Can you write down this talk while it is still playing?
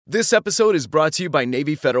This episode is brought to you by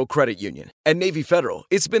Navy Federal Credit Union. At Navy Federal,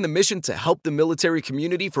 it's been the mission to help the military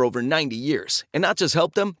community for over 90 years. And not just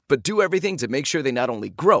help them, but do everything to make sure they not only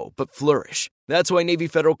grow, but flourish. That's why Navy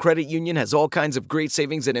Federal Credit Union has all kinds of great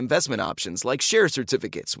savings and investment options like share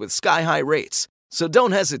certificates with sky-high rates. So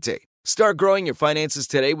don't hesitate. Start growing your finances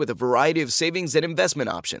today with a variety of savings and investment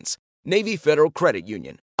options. Navy Federal Credit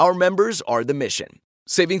Union. Our members are the mission.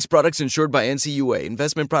 Savings products insured by NCUA.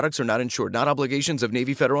 Investment products are not insured, not obligations of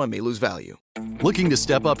Navy Federal and may lose value. Looking to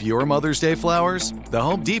step up your Mother's Day flowers? The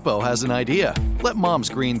Home Depot has an idea. Let Mom's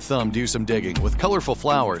green thumb do some digging with colorful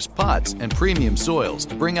flowers, pots, and premium soils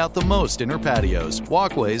to bring out the most in her patios,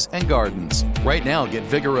 walkways, and gardens. Right now, get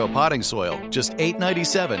Vigoro potting soil, just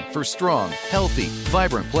 $8.97 for strong, healthy,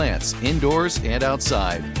 vibrant plants indoors and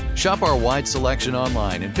outside. Shop our wide selection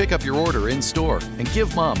online and pick up your order in-store and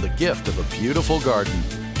give Mom the gift of a beautiful garden.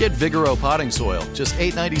 Get Vigoro potting soil, just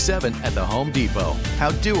 $8.97 at the Home Depot. How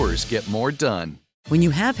doers get more done. When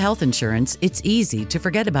you have health insurance, it's easy to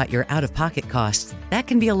forget about your out-of-pocket costs. That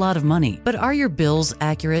can be a lot of money. But are your bills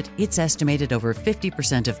accurate? It's estimated over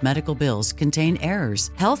 50% of medical bills contain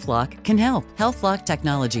errors. HealthLock can help. HealthLock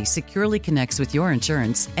technology securely connects with your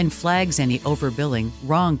insurance and flags any overbilling,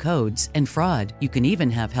 wrong codes, and fraud. You can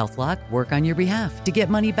even have HealthLock work on your behalf to get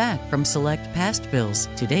money back from select past bills.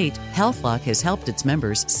 To date, HealthLock has helped its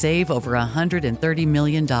members save over $130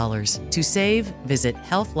 million. To save, visit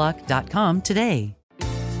healthlock.com today.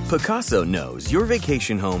 Pacaso knows your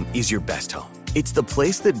vacation home is your best home. It's the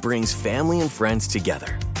place that brings family and friends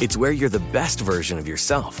together. It's where you're the best version of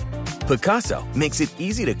yourself. Pacaso makes it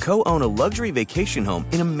easy to co-own a luxury vacation home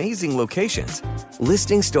in amazing locations.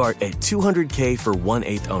 Listings start at $200K for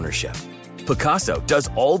 1/8 ownership. Pacaso does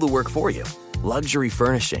all the work for you. Luxury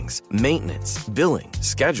furnishings, maintenance, billing,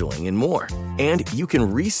 scheduling, and more. And you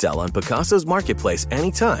can resell on Pacaso's marketplace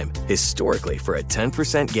anytime, historically for a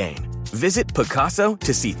 10% gain. Visit Pacaso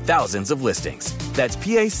to see thousands of listings. That's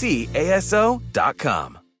PACASO.com.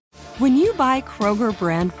 When you buy Kroger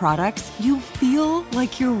brand products, you feel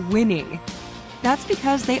like you're winning. That's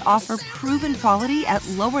because they offer proven quality at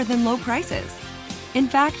lower than low prices. In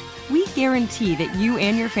fact, we guarantee that you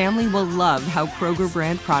and your family will love how Kroger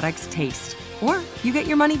brand products taste, or you get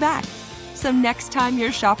your money back. So next time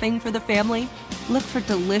you're shopping for the family, look for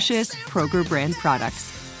delicious Kroger brand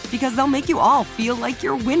products, because they'll make you all feel like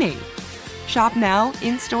you're winning. Shop now,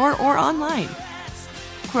 in-store, or online.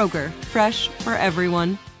 Kroger, fresh for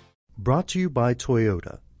everyone. Brought to you by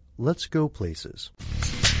Toyota. Let's go places.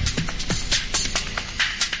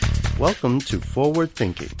 Welcome to Forward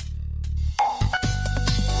Thinking.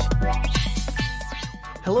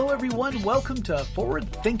 Hello, everyone. Welcome to Forward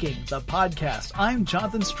Thinking, the podcast. I'm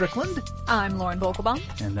Jonathan Strickland. I'm Lauren Vogelbaum.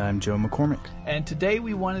 And I'm Joe McCormick. And today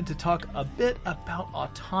we wanted to talk a bit about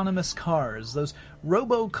autonomous cars, those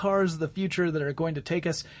robo-cars of the future that are going to take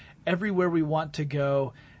us everywhere we want to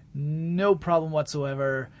go. No problem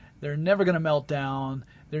whatsoever. They're never going to melt down.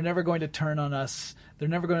 They're never going to turn on us. They're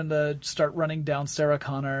never going to start running down Sarah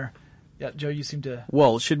Connor. Yeah, Joe, you seem to...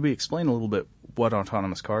 Well, should we explain a little bit what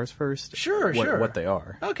autonomous cars first? Sure. What they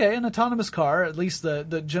are. Okay, an autonomous car, at least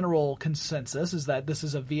the general consensus, is that this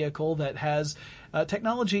is a vehicle that has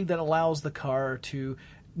technology that allows the car to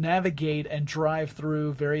navigate and drive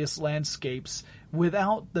through various landscapes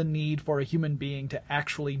without the need for a human being to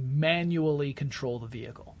actually manually control the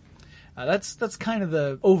vehicle. That's kind of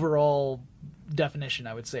the overall definition,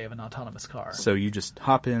 I would say, of an autonomous car. So you just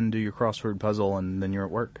hop in, do your crossword puzzle, and then you're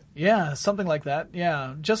at work. Yeah, something like that.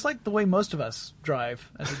 Yeah, just like the way most of us drive,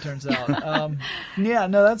 as it turns out. Yeah,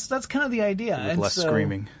 no, that's kind of the idea. With less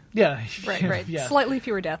screaming. Yeah. Right. Yeah. Slightly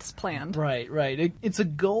fewer deaths planned. Right. It's a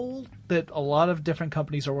goal that a lot of different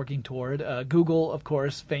companies are working toward. Google, of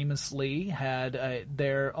course, famously had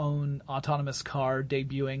their own autonomous car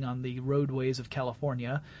debuting on the roadways of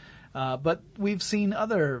California. But we've seen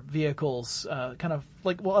other vehicles kind of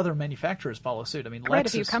like, well, other manufacturers follow suit. I mean, Quite Lexus,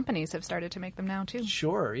 a few companies have started to make them now, too.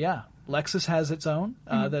 Sure, yeah. Lexus has its own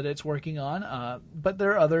that it's working on, but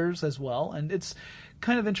there are others as well. And it's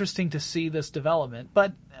kind of interesting to see this development.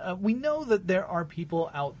 But we know that there are people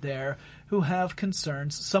out there who have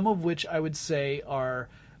concerns, some of which I would say are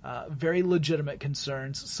very legitimate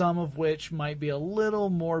concerns, some of which might be a little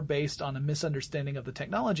more based on a misunderstanding of the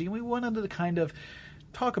technology. And we wanted to kind of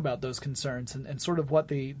talk about those concerns and sort of what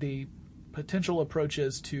the potential approach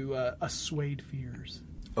is to assuade fears.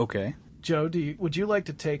 Okay. Joe, would you like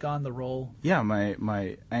to take on the role? Yeah,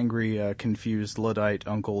 my angry, confused Luddite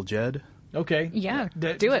Uncle Jed. Okay. Yeah,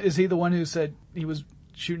 do it. Is he the one who said he was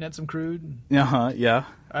shooting at some crude. Yeah.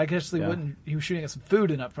 I guess they wouldn't. He was shooting at some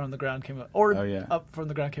food, and up from the ground came up from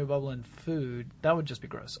the ground came a bubble and food. That would just be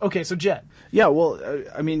gross. Okay, so Jed. Yeah. Well,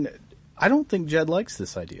 I mean, I don't think Jed likes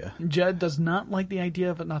this idea. Jed does not like the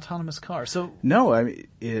idea of an autonomous car. So no, I mean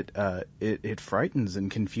it frightens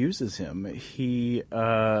and confuses him. He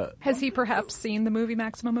has he perhaps seen the movie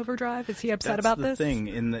Maximum Overdrive? Is he upset about this? That's the thing.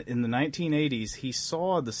 In the 1980s, he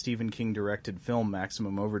saw the Stephen King directed film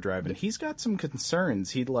Maximum Overdrive, and he's got some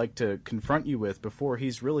concerns he'd like to confront you with before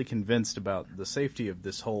he's really convinced about the safety of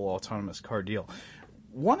this whole autonomous car deal.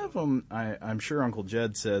 One of them, I'm sure Uncle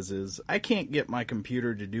Jed says, is I can't get my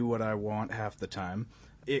computer to do what I want half the time.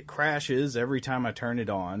 It crashes every time I turn it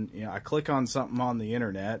on. You know, I click on something on the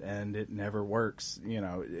internet and it never works. You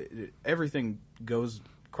know, everything goes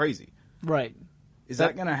crazy. Right. Is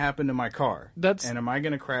that going to happen to my car? And am I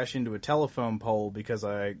going to crash into a telephone pole because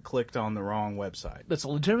I clicked on the wrong website? That's a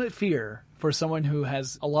legitimate fear for someone who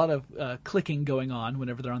has a lot of clicking going on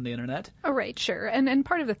whenever they're on the internet. Oh, right, sure. And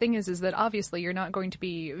part of the thing is that obviously you're not going to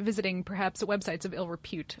be visiting perhaps websites of ill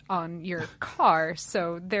repute on your car,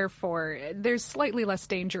 so therefore there's slightly less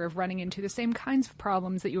danger of running into the same kinds of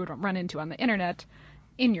problems that you would run into on the internet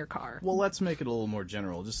in your car. Well, let's make it a little more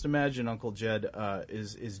general. Just imagine Uncle Jed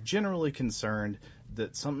is generally concerned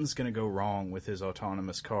that something's going to go wrong with his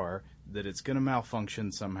autonomous car, that it's going to malfunction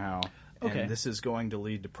somehow, and this is going to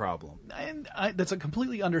lead to problems. And that's a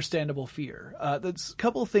completely understandable fear. There's a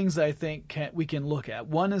couple of things that I think we can look at.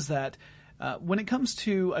 One is that when it comes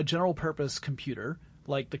to a general-purpose computer,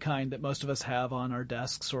 like the kind that most of us have on our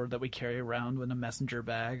desks or that we carry around in a messenger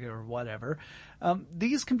bag or whatever,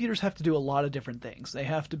 these computers have to do a lot of different things. They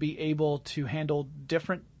have to be able to handle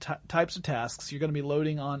different types of tasks. You're going to be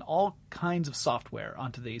loading on all kinds of software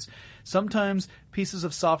onto these. Sometimes pieces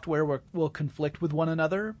of software will conflict with one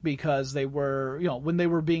another because they were, when they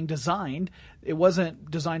were being designed, it wasn't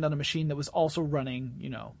designed on a machine that was also running,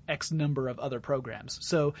 X number of other programs.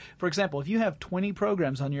 So, for example, if you have 20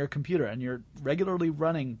 programs on your computer and you're regularly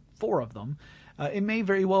running 4 of them, it may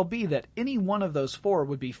very well be that any one of those 4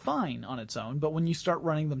 would be fine on its own, but when you start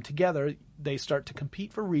running them together, they start to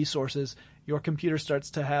compete for resources. Your computer starts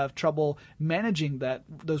to have trouble managing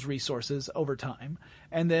those resources over time,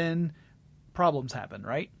 and then problems happen,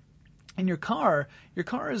 right? In your car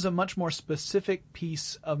is a much more specific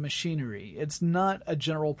piece of machinery. It's not a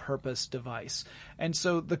general purpose device. And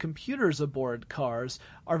so the computers aboard cars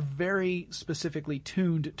are very specifically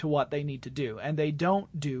tuned to what they need to do, and they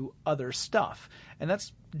don't do other stuff. And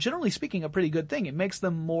that's, generally speaking, a pretty good thing. It makes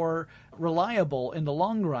them more reliable in the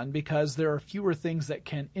long run because there are fewer things that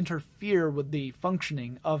can interfere with the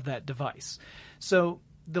functioning of that device. So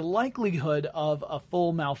the likelihood of a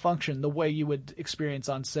full malfunction, the way you would experience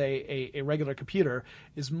on, say, a regular computer,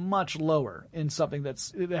 is much lower in something that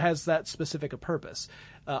has that specific a purpose.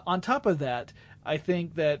 On top of that, I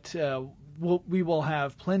think that we will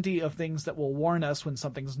have plenty of things that will warn us when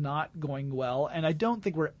something's not going well, and I don't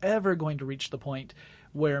think we're ever going to reach the point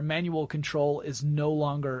where manual control is no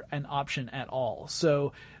longer an option at all.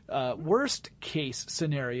 So worst case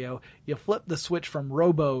scenario, you flip the switch from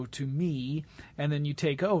robo to me, and then you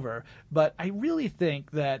take over. But I really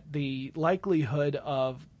think that the likelihood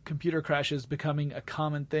of computer crashes becoming a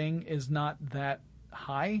common thing is not that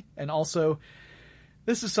high. And also,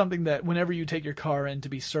 this is something that whenever you take your car in to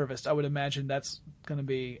be serviced, I would imagine that's going to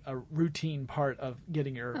be a routine part of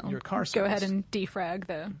getting your car serviced. Go ahead and defrag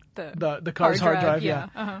the car's hard drive. Yeah.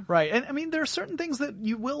 Uh-huh. Right. And I mean, there are certain things that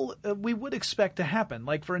we would expect to happen.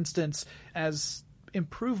 Like, for instance, as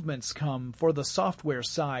improvements come for the software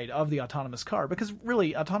side of the autonomous car, because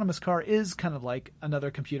really autonomous car is kind of like another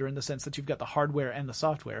computer in the sense that you've got the hardware and the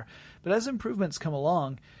software. But as improvements come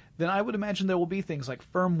along, then I would imagine there will be things like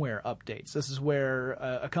firmware updates. This is where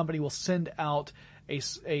a company will send out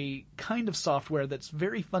a kind of software that's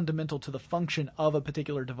very fundamental to the function of a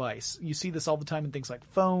particular device. You see this all the time in things like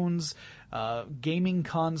phones, gaming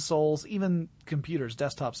consoles, even computers,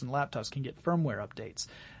 desktops, and laptops can get firmware updates.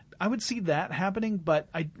 I would see that happening, but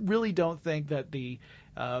I really don't think that the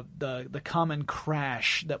common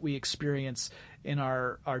crash that we experience in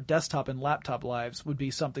our desktop and laptop lives would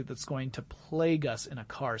be something that's going to plague us in a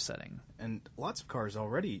car setting. And lots of cars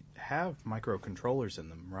already have microcontrollers in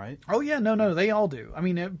them, right? Oh, yeah. No, they all do. I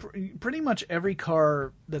mean, pretty much every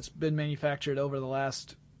car that's been manufactured over the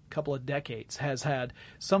last couple of decades has had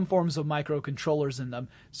some forms of microcontrollers in them.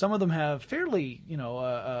 Some of them have fairly,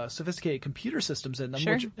 sophisticated computer systems in them,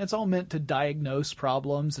 Sure. which it's all meant to diagnose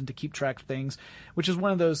problems and to keep track of things, which is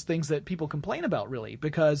one of those things that people complain about, really,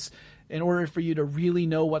 because in order for you to really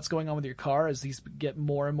know what's going on with your car, as these get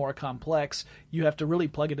more and more complex, you have to really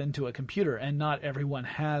plug it into a computer, and not everyone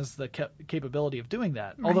has the capability of doing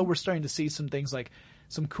that. Right. Although we're starting to see some things like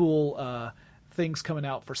some cool things coming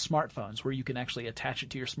out for smartphones where you can actually attach it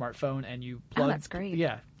to your smartphone and you plug. that's great.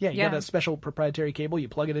 Yeah. You got a special proprietary cable, you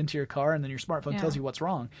plug it into your car, and then your smartphone tells you what's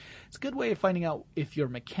wrong. It's a good way of finding out if your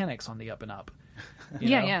mechanic's on the up and up.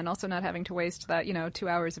 Yeah, and also not having to waste that, 2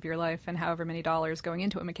 hours of your life and however many dollars going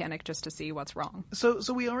into a mechanic just to see what's wrong. So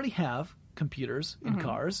we already have computers in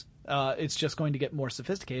cars. It's just going to get more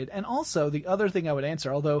sophisticated. And also, the other thing I would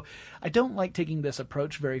answer, although I don't like taking this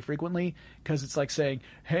approach very frequently, because it's like saying,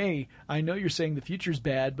 hey, I know you're saying the future's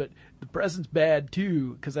bad, but the present's bad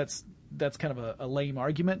too, because that's kind of a lame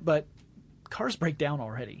argument, but cars break down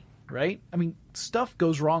already, right? I mean, stuff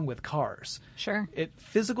goes wrong with cars. Sure.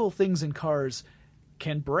 Physical things in cars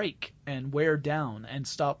can break and wear down and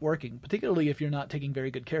stop working, particularly if you're not taking very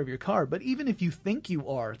good care of your car. But even if you think you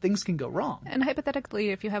are, things can go wrong. And hypothetically,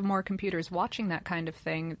 if you have more computers watching that kind of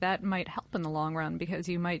thing, that might help in the long run, because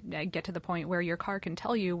you might get to the point where your car can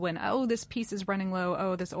tell you when, this piece is running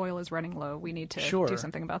low, this oil is running low, we need to do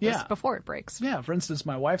something about this before it breaks. Yeah, for instance,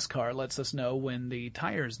 my wife's car lets us know when the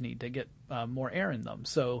tires need to get more air in them.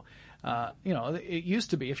 So it used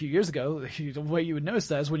to be a few years ago, the way you would notice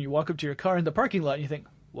that is when you walk up to your car in the parking lot and you think,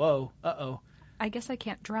 whoa, uh-oh. I guess I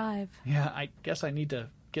can't drive. Yeah, I guess I need to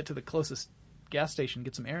get to the closest gas station,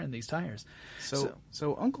 get some air in these tires.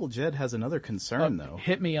 So Uncle Jed has another concern, though.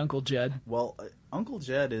 Hit me, Uncle Jed. Well, Uncle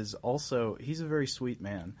Jed is also, he's a very sweet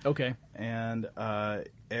man. Okay. And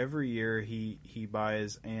every year he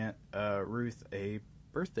buys Aunt Ruth a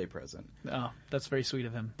birthday present. Oh, that's very sweet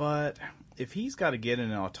of him. But if he's got to get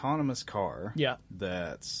in an autonomous car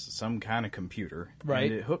that's some kind of computer, right,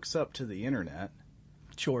 and it hooks up to the internet,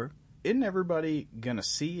 sure, isn't everybody going to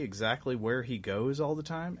see exactly where he goes all the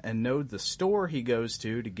time and know the store he goes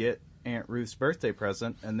to get Aunt Ruth's birthday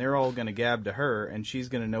present, and they're all going to gab to her, and she's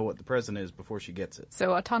going to know what the present is before she gets it?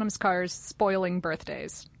 So autonomous cars spoiling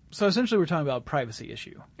birthdays. So essentially we're talking about a privacy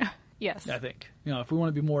issue. Yes. I think. If we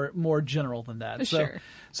want to be more general than that. Sure.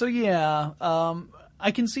 So yeah,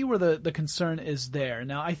 I can see where the concern is there.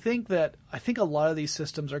 Now, I think a lot of these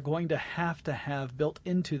systems are going to have built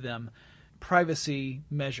into them privacy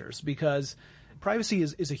measures, because privacy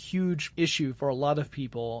is a huge issue for a lot of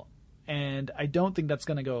people, and I don't think that's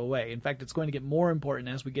going to go away. In fact, it's going to get more important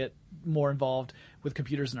as we get more involved with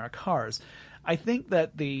computers in our cars. I think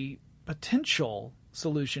that the potential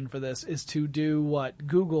solution for this is to do what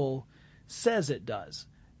Google says it does.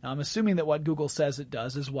 Now, I'm assuming that what Google says it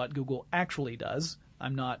does is what Google actually does. I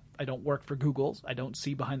don't work for Google. I don't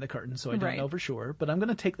see behind the curtain, so I don't know for sure, but I'm going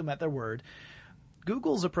to take them at their word.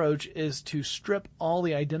 Google's approach is to strip all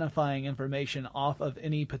the identifying information off of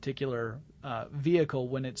any particular vehicle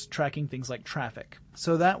when it's tracking things like traffic.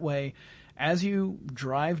 So that way, as you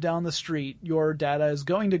drive down the street, your data is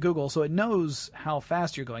going to Google, so it knows how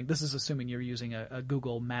fast you're going. This is assuming you're using a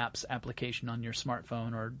Google Maps application on your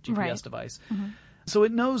smartphone or GPS device. Mm-hmm. So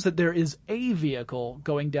it knows that there is a vehicle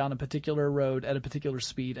going down a particular road at a particular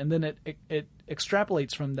speed, and then it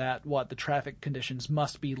extrapolates from that what the traffic conditions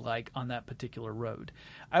must be like on that particular road.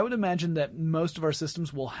 I would imagine that most of our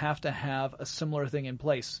systems will have to have a similar thing in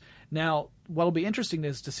place. Now, what'll be interesting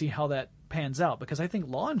is to see how that pans out, because I think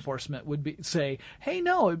law enforcement would say, hey,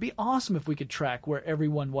 no, it'd be awesome if we could track where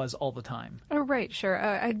everyone was all the time. Oh, right, sure.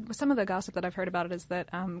 Some of the gossip that I've heard about it is that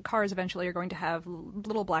cars eventually are going to have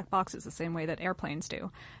little black boxes the same way that airplanes do.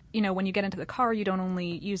 When you get into the car, you don't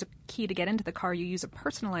only use a key to get into the car, you use a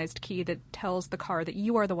personalized key that tells the car that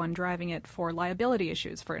you are the one driving it for liability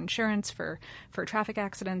issues, for insurance, for traffic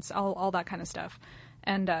accidents, all that kind of stuff.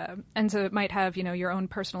 And so it might have, your own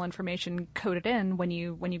personal information coded in when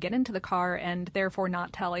you get into the car, and therefore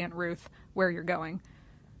not tell Aunt Ruth where you're going.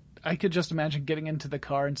 I could just imagine getting into the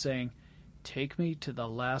car and saying, "Take me to the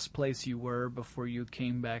last place you were before you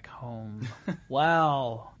came back home."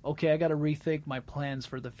 Wow. Okay, I got to rethink my plans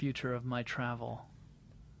for the future of my travel.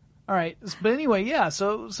 All right, but anyway, yeah.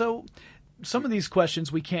 So some of these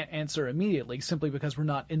questions we can't answer immediately simply because we're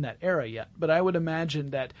not in that era yet. But I would imagine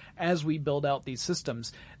that as we build out these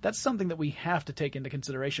systems, that's something that we have to take into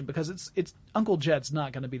consideration, because it's Uncle Jed's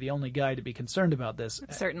not going to be the only guy to be concerned about this.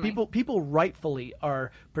 Certainly. People rightfully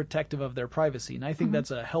are protective of their privacy, and I think that's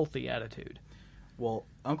a healthy attitude. Well,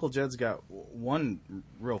 Uncle Jed's got one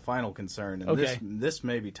real final concern, and this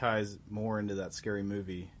maybe ties more into that scary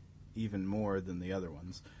movie even more than the other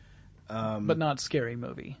ones. But not Scary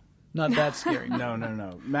Movie. Not that scary movie.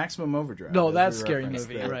 No. Maximum Overdrive. No, as that's we Scary referenced,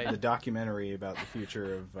 Movie, right. The documentary about the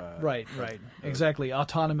future of... right. Exactly.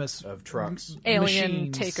 Autonomous... Of trucks.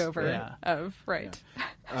 Alien machines. takeover of... Right.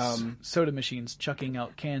 Yeah. Soda machines chucking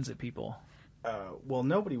out cans at people. Well,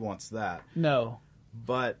 nobody wants that. No.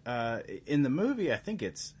 But in the movie, I think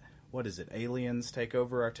it's... What is it? Aliens take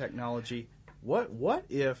over our technology? What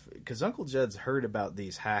if... Because Uncle Jed's heard about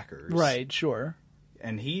these hackers. Right, sure.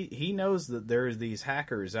 And he knows that there's these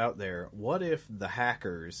hackers out there. What if the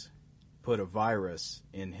hackers put a virus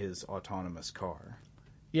in his autonomous car?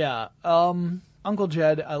 Yeah. Uncle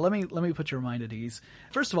Jed, let me put your mind at ease.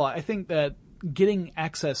 First of all, I think that getting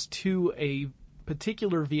access to a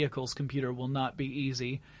particular vehicle's computer will not be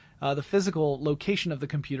easy. The physical location of the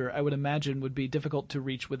computer, I would imagine, would be difficult to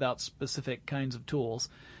reach without specific kinds of tools.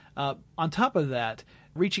 On top of that,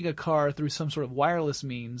 reaching a car through some sort of wireless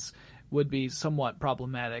means would be somewhat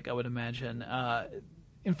problematic, I would imagine.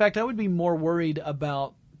 In fact, I would be more worried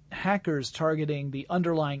about hackers targeting the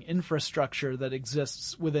underlying infrastructure that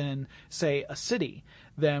exists within, say, a city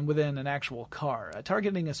than within an actual car.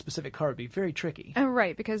 Targeting a specific car would be very tricky.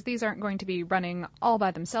 Right, because these aren't going to be running all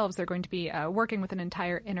by themselves. They're going to be working with an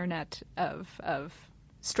entire internet of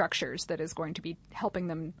structures that is going to be helping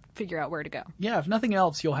them figure out where to go. Yeah, if nothing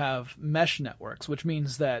else, you'll have mesh networks, which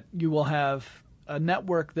means that you will have a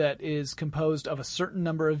network that is composed of a certain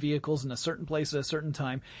number of vehicles in a certain place at a certain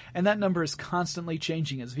time, and that number is constantly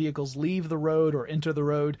changing as vehicles leave the road or enter the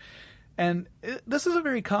road. And this is a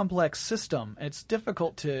very complex system. It's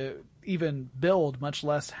difficult to even build, much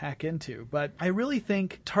less hack into. But I really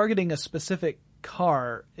think targeting a specific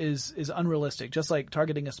car is unrealistic, just like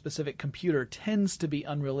targeting a specific computer tends to be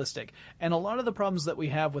unrealistic. And a lot of the problems that we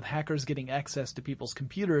have with hackers getting access to people's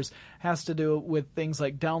computers has to do with things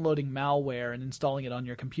like downloading malware and installing it on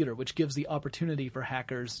your computer, which gives the opportunity for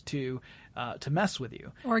hackers to mess with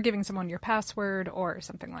you. Or giving someone your password or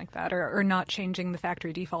something like that, or not changing the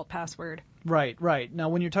factory default password. Right. Now,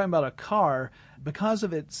 when you're talking about a car, because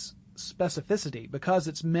of its specificity, because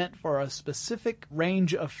it's meant for a specific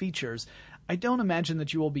range of features, I don't imagine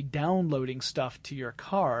that you will be downloading stuff to your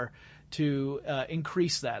car to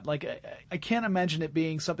increase that. Like, I can't imagine it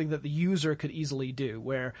being something that the user could easily do,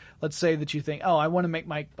 where let's say that you think, I want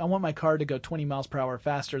my car to go 20 miles per hour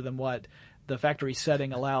faster than what the factory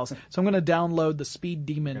setting allows. So I'm going to download the Speed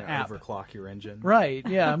Demon app. Overclock your engine. Right.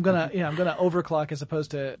 Yeah. I'm gonna overclock as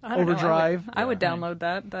opposed to overdrive. I would download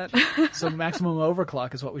that. So maximum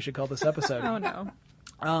overclock is what we should call this episode. Oh no.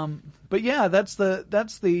 But yeah, that's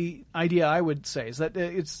the idea I would say, is that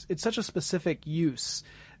it's such a specific use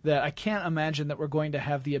that I can't imagine that we're going to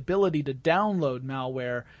have the ability to download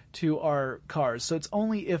malware to our cars. So it's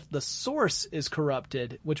only if the source is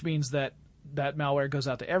corrupted, which means that malware goes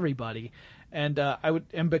out to everybody. And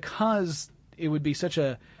because it would be such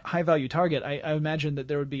a high value target, I imagine that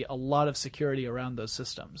there would be a lot of security around those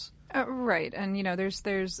systems. Right, and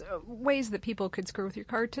there's ways that people could screw with your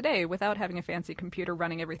car today without having a fancy computer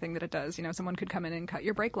running everything that it does. Someone could come in and cut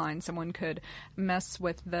your brake line. Someone could mess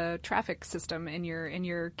with the traffic system in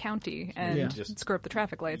your county and screw up the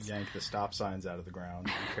traffic lights. Yank the stop signs out of the ground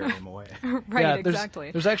and carry them away. Right, yeah,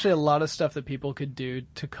 exactly. There's actually a lot of stuff that people could do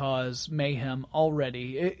to cause mayhem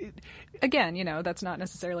already. Again, that's not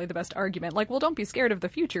necessarily the best argument. Like, well, don't be scared of the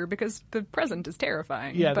future because the present is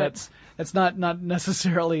terrifying. Yeah, but that's not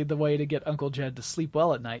necessarily the way to get Uncle Jed to sleep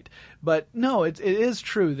well at night. But no, it is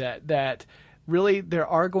true that really there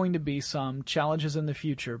are going to be some challenges in the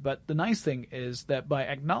future. But the nice thing is that by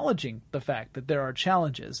acknowledging the fact that there are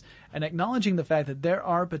challenges and acknowledging the fact that there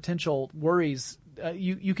are potential worries,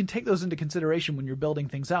 you can take those into consideration when you're building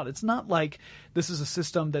things out. It's not like this is a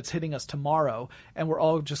system that's hitting us tomorrow and we're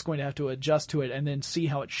all just going to have to adjust to it and then see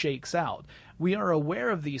how it shakes out. We are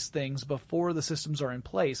aware of these things before the systems are in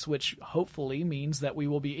place, which hopefully means that we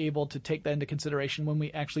will be able to take that into consideration when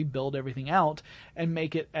we actually build everything out and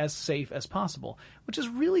make it as safe as possible, which is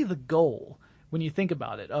really the goal when you think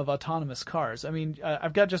about it, of autonomous cars. I mean,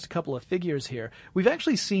 I've got just a couple of figures here. We've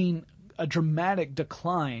actually seen a dramatic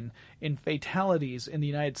decline in fatalities in the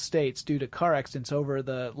United States due to car accidents over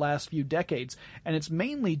the last few decades, and it's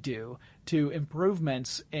mainly due to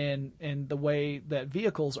improvements in the way that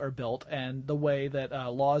vehicles are built and the way that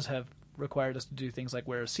laws have required us to do things like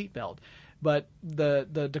wear a seatbelt. But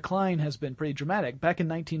the decline has been pretty dramatic. Back in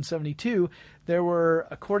 1972, there were,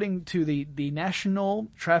 according to the National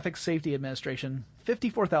Traffic Safety Administration,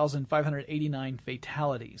 54,589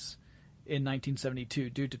 fatalities in 1972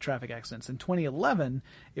 due to traffic accidents. In 2011,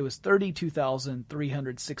 it was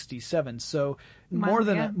 32,367. So more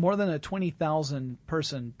than a 20,000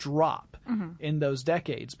 person drop in those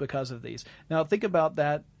decades because of these. Now think about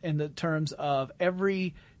that in the terms of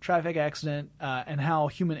every traffic accident and how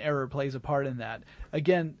human error plays a part in that.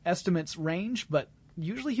 Again, estimates range, but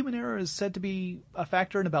usually human error is said to be a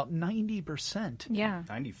factor in about 90%. Yeah.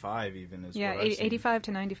 95 even is yeah, what I've seen. 85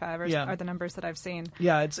 to 95 are the numbers that I've seen.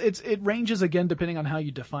 Yeah, it ranges again depending on how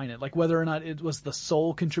you define it, like whether or not it was the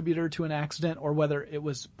sole contributor to an accident or whether it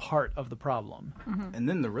was part of the problem. And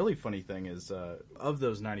then the really funny thing is, of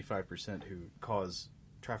those 95% who cause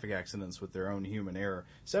traffic accidents with their own human error,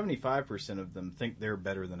 75% of them think they're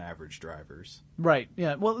better than average drivers. Right,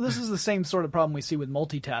 yeah. Well, this is the same sort of problem we see with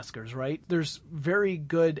multitaskers, right? There's very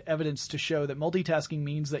good evidence to show that multitasking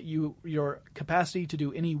means that your capacity to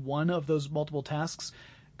do any one of those multiple tasks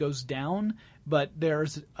goes down, but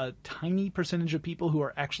there's a tiny percentage of people who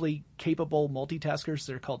are actually capable multitaskers.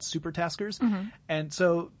 They're called supertaskers. And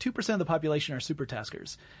so 2% of the population are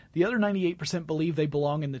supertaskers. The other 98% believe they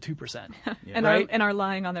belong in the 2%. and right? are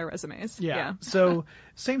lying on their resumes. Yeah. So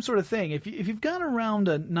same sort of thing. If you've got around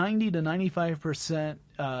a 90 to 95%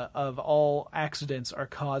 of all accidents are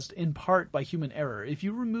caused in part by human error. If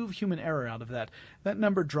you remove human error out of that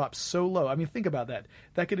number drops so low. I mean, think about that.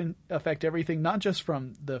 That could affect everything, not just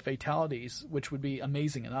from the fatalities, which would be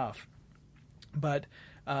amazing enough, but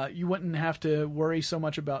you wouldn't have to worry so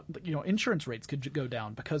much about, insurance rates could go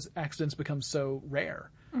down because accidents become so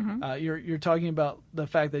rare. You're talking about the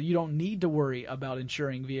fact that you don't need to worry about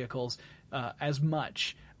insuring vehicles as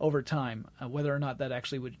much over time. Whether or not that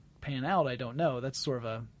actually would pan out, I don't know. That's sort of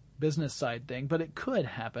a business side thing, but it could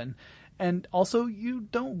happen. And also, you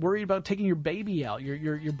don't worry about taking your baby out,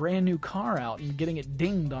 your brand new car out, and getting it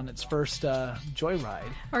dinged on its first joyride.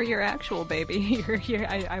 Or your actual baby.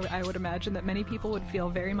 I would imagine that many people would feel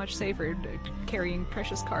very much safer carrying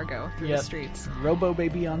precious cargo through the streets. Robo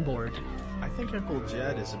baby on board. I think Uncle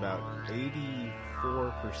Jed is about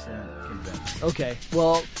 84% convinced. Okay,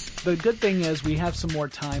 well, the good thing is we have some more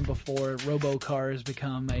time before robo-cars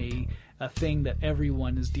become a thing that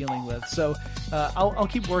everyone is dealing with. So I'll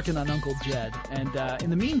keep working on Uncle Jed. And in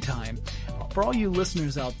the meantime, for all you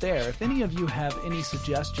listeners out there, if any of you have any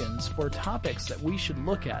suggestions for topics that we should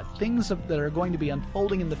look at, things that are going to be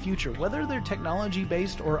unfolding in the future, whether they're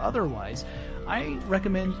technology-based or otherwise, I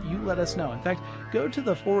recommend you let us know. In fact, go to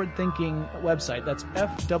the Forward Thinking website, that's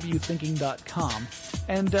fwthinking.com,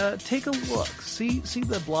 and take a look. See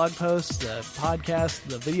the blog posts, the podcast,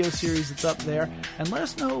 the video series that's up there, and let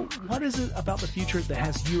us know what is it about the future that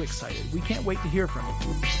has you excited. We can't wait to hear from you.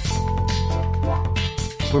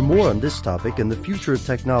 For more on this topic and the future of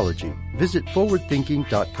technology, visit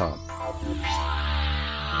forwardthinking.com.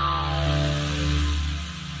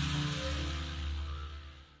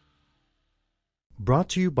 Brought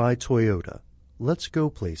to you by Toyota. Let's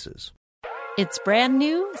go places. It's brand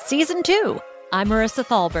new, Season 2. I'm Marissa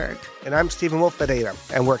Thalberg. And I'm Stephen Wolf Pereira,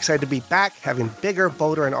 and we're excited to be back having bigger,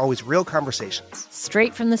 bolder, and always real conversations.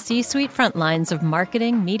 Straight from the C-suite front lines of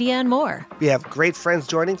marketing, media, and more. We have great friends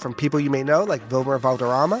joining from people you may know, like Wilmer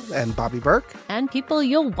Valderrama and Bobby Burke. And people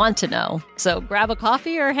you'll want to know. So grab a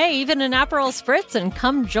coffee or, hey, even an Aperol Spritz and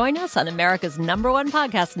come join us on America's #1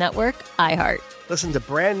 podcast network, iHeart. Listen to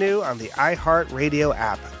Brand New on the iHeart Radio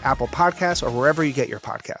app, Apple Podcasts, or wherever you get your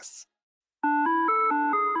podcasts.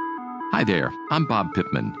 Hi there, I'm Bob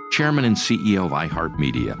Pittman, Chairman and CEO of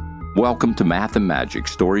iHeartMedia. Welcome to Math and Magic,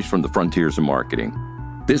 Stories from the Frontiers of Marketing.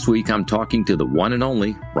 This week, I'm talking to the one and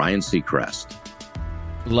only Ryan Seacrest.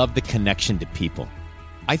 Love the connection to people.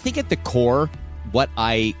 I think at the core, what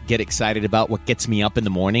I get excited about, what gets me up in the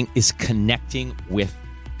morning, is connecting with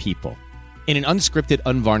people in an unscripted,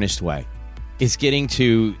 unvarnished way. Is getting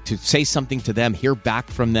to say something to them, hear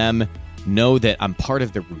back from them, know that I'm part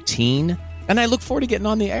of the routine. And I look forward to getting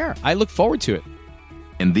on the air. I look forward to it.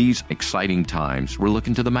 In these exciting times, we're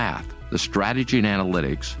looking to the math, the strategy and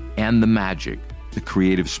analytics, and the magic, the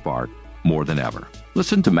creative spark, more than ever.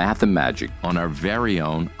 Listen to Math and Magic on our very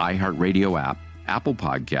own iHeartRadio app, Apple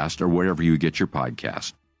Podcast, or wherever you get your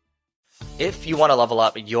podcast. If you want to level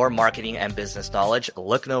up your marketing and business knowledge,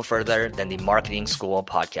 look no further than the Marketing School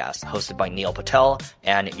podcast, hosted by Neil Patel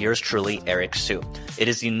and yours truly, Eric Su. It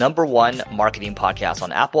is the #1 marketing podcast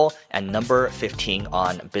on Apple and number 15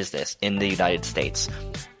 on business in the United States.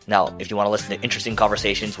 Now, if you want to listen to interesting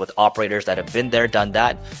conversations with operators that have been there, done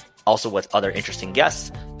that, also with other interesting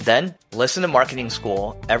guests, then listen to Marketing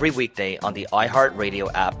School every weekday on the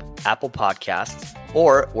iHeartRadio app, Apple Podcasts,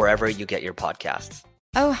 or wherever you get your podcasts.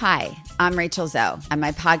 Oh, hi, I'm Rachel Zoe, and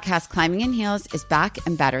my podcast, Climbing in Heels, is back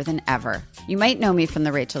and better than ever. You might know me from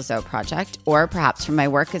the Rachel Zoe Project, or perhaps from my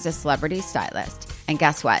work as a celebrity stylist. And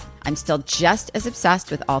guess what? I'm still just as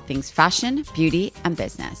obsessed with all things fashion, beauty, and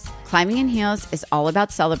business. Climbing in Heels is all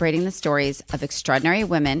about celebrating the stories of extraordinary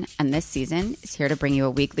women, and this season is here to bring you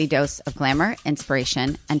a weekly dose of glamour,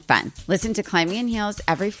 inspiration, and fun. Listen to Climbing in Heels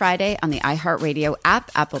every Friday on the iHeartRadio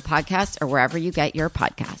app, Apple Podcasts, or wherever you get your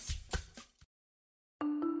podcasts.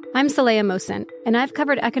 I'm Saleha Mohsin, and I've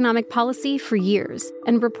covered economic policy for years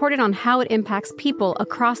and reported on how it impacts people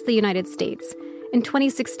across the United States. In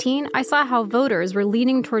 2016, I saw how voters were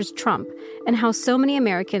leaning towards Trump and how so many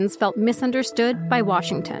Americans felt misunderstood by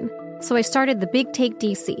Washington. So I started The Big Take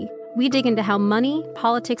DC. We dig into how money,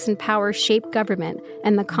 politics, and power shape government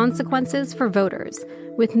and the consequences for voters.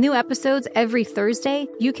 With new episodes every Thursday,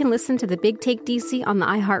 you can listen to The Big Take DC on the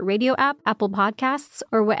iHeartRadio app, Apple Podcasts,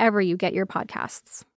 or wherever you get your podcasts.